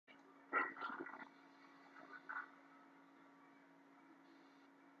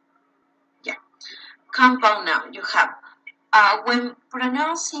compound noun. You have, when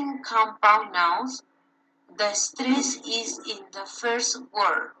pronouncing compound nouns, the stress is in the first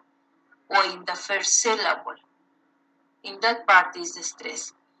word or in the first syllable. In that part is the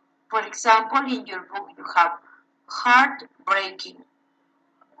stress. For example, in your book you have heartbreaking.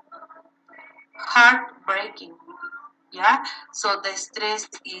 Heartbreaking. Yeah, so the stress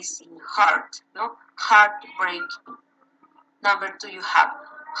is in heart, no? Heartbreaking. Number 2, you have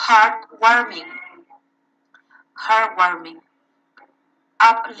heartwarming. Heartwarming.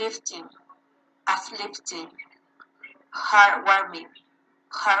 Uplifting. Uplifting. Heartwarming.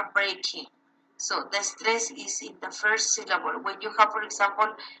 Heartbreaking. So the stress is in the first syllable. When you have, for example,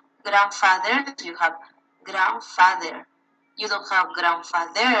 grandfather, you have grandfather. You don't have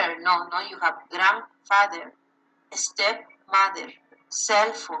grandfather. No, you have grandfather. Stepmother.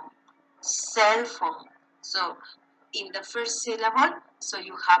 Cell phone. Cell phone. So in the first syllable, so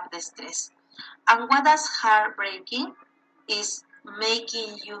you have the stress. And what does heartbreaking is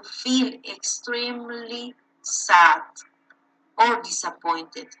making you feel extremely sad or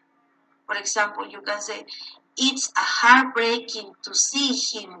disappointed. For example, you can say, it's a heartbreaking to see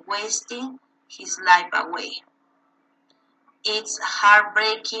him wasting his life away. It's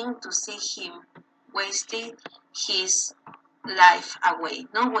heartbreaking to see him wasting his life away.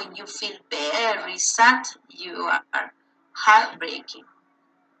 No, when you feel very sad, you are heartbreaking.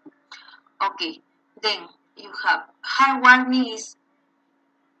 Okay, then you have heartwarming is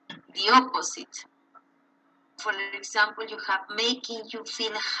the opposite. For example, you have making you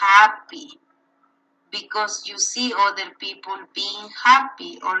feel happy because you see other people being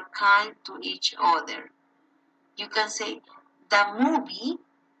happy or kind to each other. You can say the movie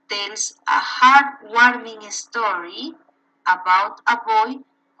tells a heartwarming story about a boy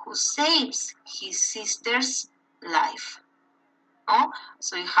who saves his sister's life. Oh,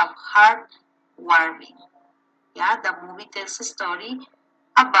 so you have heartwarming. Yeah, the movie tells a story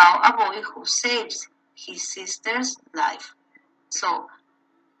about a boy who saves his sister's life. So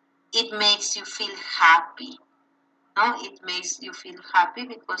it makes you feel happy. No, it makes you feel happy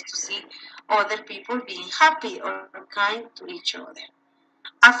because to see other people being happy or kind to each other.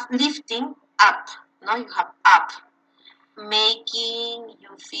 Uplifting, up. No, you have up, making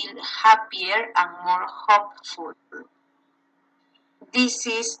you feel happier and more hopeful. This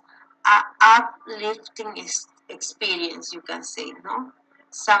is an uplifting experience, you can say, no?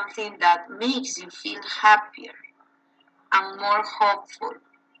 Something that makes you feel happier and more hopeful.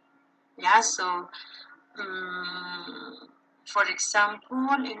 Yeah, so for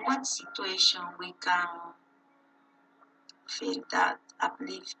example, in what situation we can feel that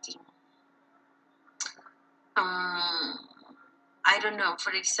uplifting? I don't know.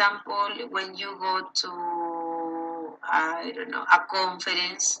 For example, when you go to, I don't know, a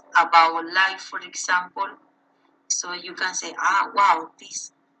conference about life, for example, so you can say, wow,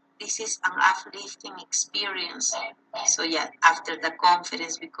 this is an uplifting experience. So yeah, after the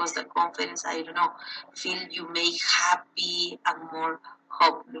conference, because the conference, I don't know, feel you make happy and more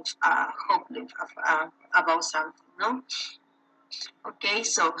hopeful about something, no? Okay,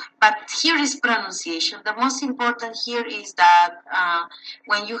 so, but here is pronunciation. The most important here is that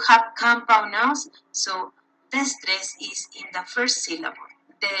when you have compound nouns, so the stress is in the first syllable.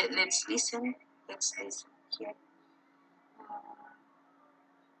 Let's listen here.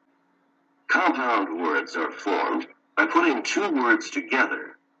 Compound words are formed by putting two words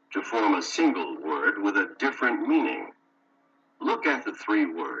together to form a single word with a different meaning. Look at the three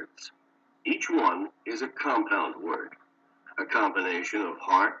words. Each one is a compound word, a combination of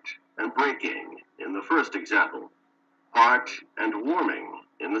heart and breaking in the first example, heart and warming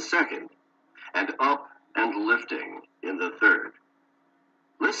in the second, and up and lifting in the third.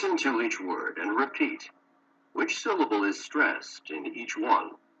 Listen to each word and repeat. Which syllable is stressed in each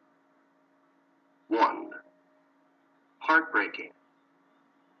one? 1. Heartbreaking.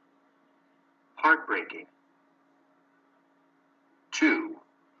 Heartbreaking. 2.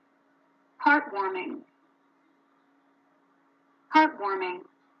 Heartwarming. Heartwarming.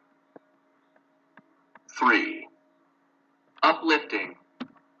 3. Uplifting.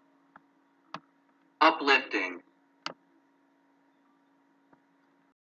 Uplifting.